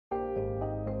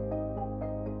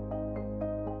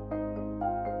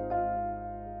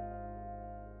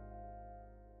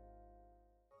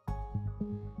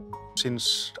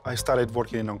Since I started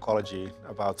working in oncology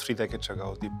about 3 decades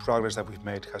ago, the progress that we've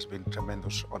made has been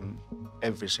tremendous on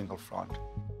every single front.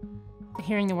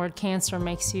 Hearing the word cancer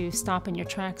makes you stop in your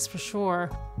tracks for sure.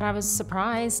 I was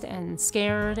surprised and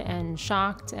scared and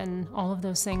shocked and all of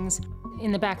those things.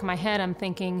 In the back of my head, I'm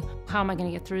thinking, how am I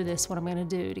going to get through this? What am I going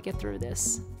to do to get through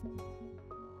this?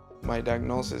 My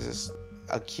diagnosis is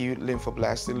acute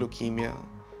lymphoblastic leukemia.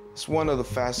 It's one of the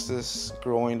fastest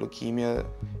growing leukemia.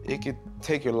 It could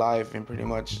take your life in pretty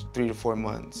much 3 to 4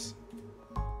 months.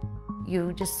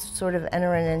 You just sort of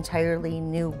enter an entirely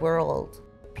new world,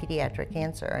 pediatric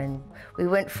cancer. And we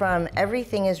went from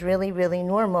everything is really, really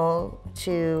normal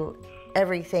to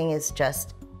everything is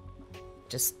just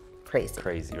crazy.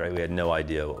 Crazy, right? We had no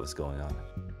idea what was going on.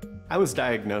 I was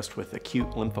diagnosed with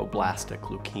acute lymphoblastic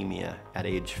leukemia at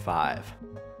age 5.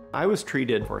 I was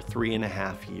treated for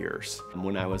 3.5 years.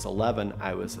 When I was 11,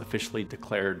 I was officially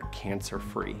declared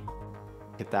cancer-free.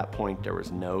 At that point, there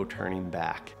was no turning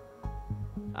back.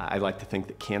 I like to think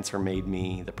that cancer made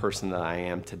me the person that I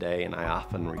am today, and I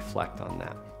often reflect on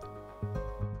that.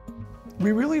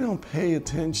 We really don't pay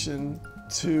attention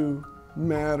to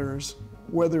matters,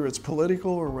 whether it's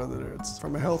political or whether it's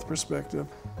from a health perspective,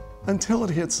 until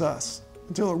it hits us,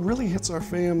 until it really hits our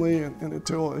family and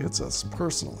until it hits us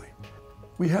personally.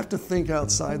 We have to think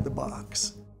outside the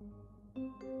box.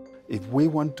 If we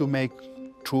want to make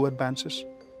true advances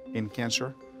in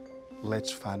cancer,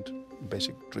 let's fund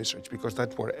basic research, because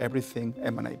that's where everything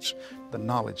emanates, the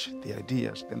knowledge, the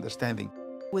ideas, the understanding.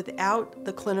 Without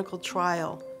the clinical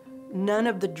trial, none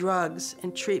of the drugs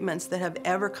and treatments that have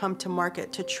ever come to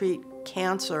market to treat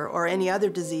cancer or any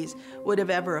other disease would have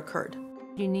ever occurred.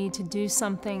 You need to do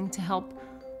something to help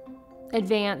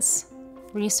advance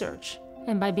research.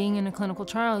 And by being in a clinical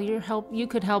trial, you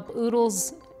could help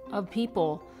oodles of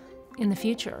people in the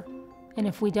future. And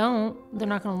if we don't, they're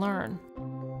not going to learn.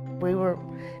 We were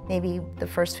maybe the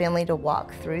first family to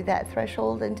walk through that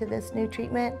threshold into this new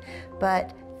treatment,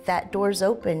 but that door's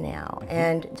open now.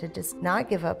 And to just not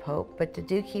give up hope, but to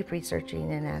do keep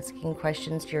researching and asking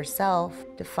questions yourself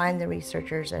to find the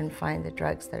researchers and find the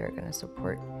drugs that are going to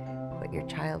support what your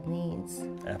child needs.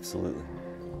 Absolutely.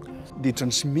 The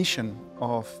transmission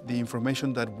of the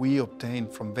information that we obtain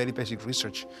from very basic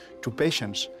research to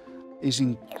patients is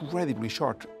incredibly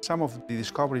short. Some of the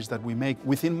discoveries that we make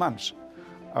within months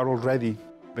are already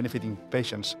benefiting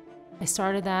patients. I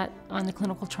started that on the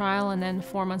clinical trial, and then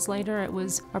 4 months later it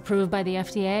was approved by the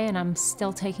FDA, and I'm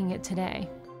still taking it today.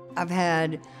 I've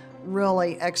had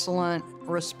really excellent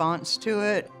response to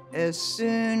it. As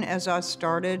soon as I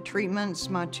started treatments,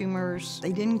 my tumors,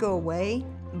 they didn't go away,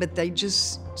 but they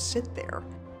just sit there.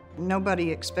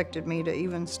 Nobody expected me to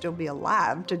even still be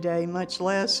alive today, much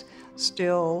less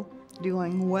still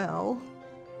doing well.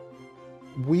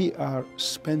 We are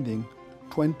spending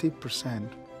 20%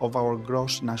 of our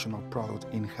gross national product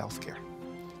in healthcare.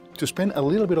 To spend a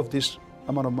little bit of this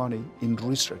amount of money in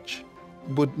research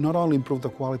would not only improve the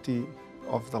quality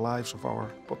of the lives of our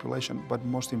population, but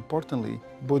most importantly,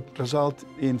 would result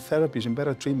in therapies, in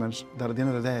better treatments that at the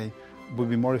end of the day would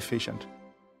be more efficient.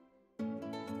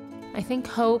 I think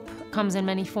hope comes in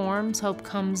many forms. Hope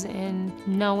comes in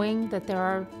knowing that there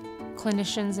are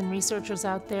clinicians and researchers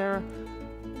out there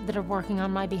that are working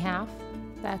on my behalf.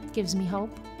 That gives me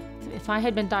hope. If I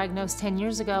had been diagnosed 10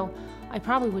 years ago, I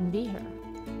probably wouldn't be here.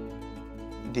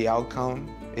 The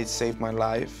outcome, it saved my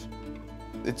life.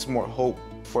 It's more hope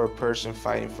for a person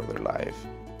fighting for their life.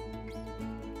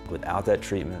 Without that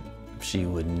treatment, she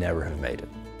would never have made it.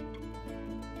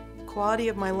 Quality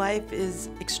of my life is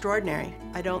extraordinary.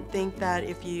 I don't think that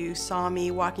if you saw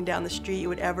me walking down the street, you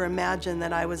would ever imagine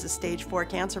that I was a stage 4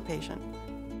 cancer patient.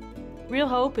 Real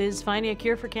hope is finding a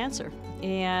cure for cancer.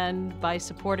 And by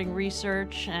supporting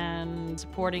research and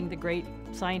supporting the great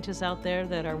scientists out there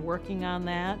that are working on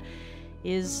that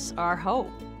is our hope.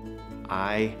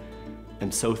 I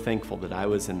am so thankful that I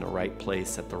was in the right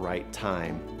place at the right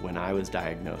time when I was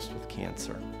diagnosed with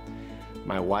cancer.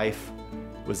 My wife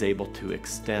was able to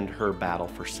extend her battle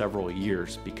for several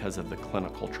years because of the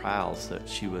clinical trials that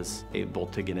she was able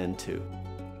to get into.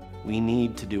 We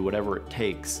need to do whatever it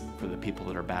takes for the people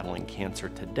that are battling cancer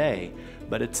today,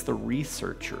 but it's the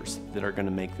researchers that are going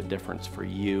to make the difference for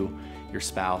you, your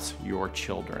spouse, your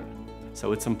children.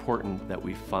 So it's important that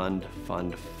we fund,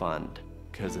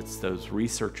 because it's those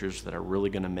researchers that are really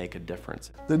going to make a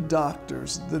difference. The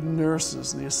doctors, the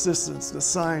nurses, the assistants, the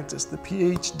scientists, the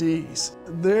PhDs,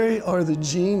 they are the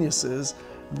geniuses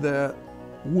that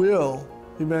will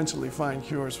eventually find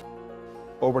cures.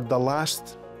 Over the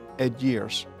last 8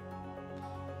 years,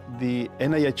 the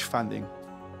NIH funding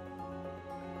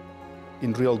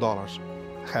in real dollars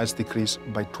has decreased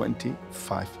by 25%.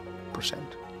 8%.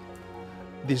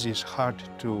 This is hard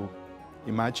to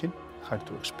imagine, hard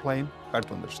to explain, hard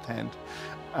to understand,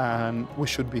 and we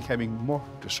should be having more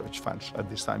research funds at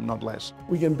this time, not less.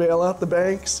 We can bail out the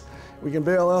banks, we can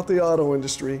bail out the auto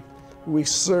industry. We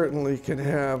certainly can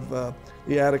have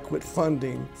the adequate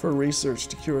funding for research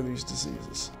to cure these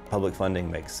diseases. Public funding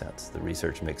makes sense. The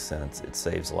research makes sense. It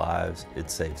saves lives. It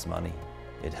saves money.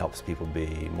 It helps people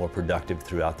be more productive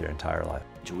throughout their entire life.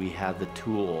 We have the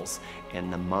tools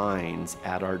and the minds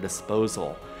at our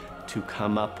disposal to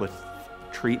come up with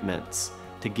treatments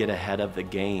to get ahead of the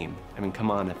game. I mean,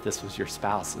 come on, if this was your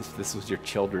spouse, if this was your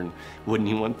children, wouldn't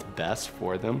you want the best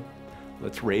for them?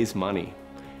 Let's raise money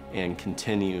and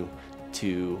continue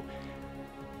to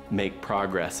make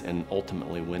progress and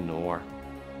ultimately win the war.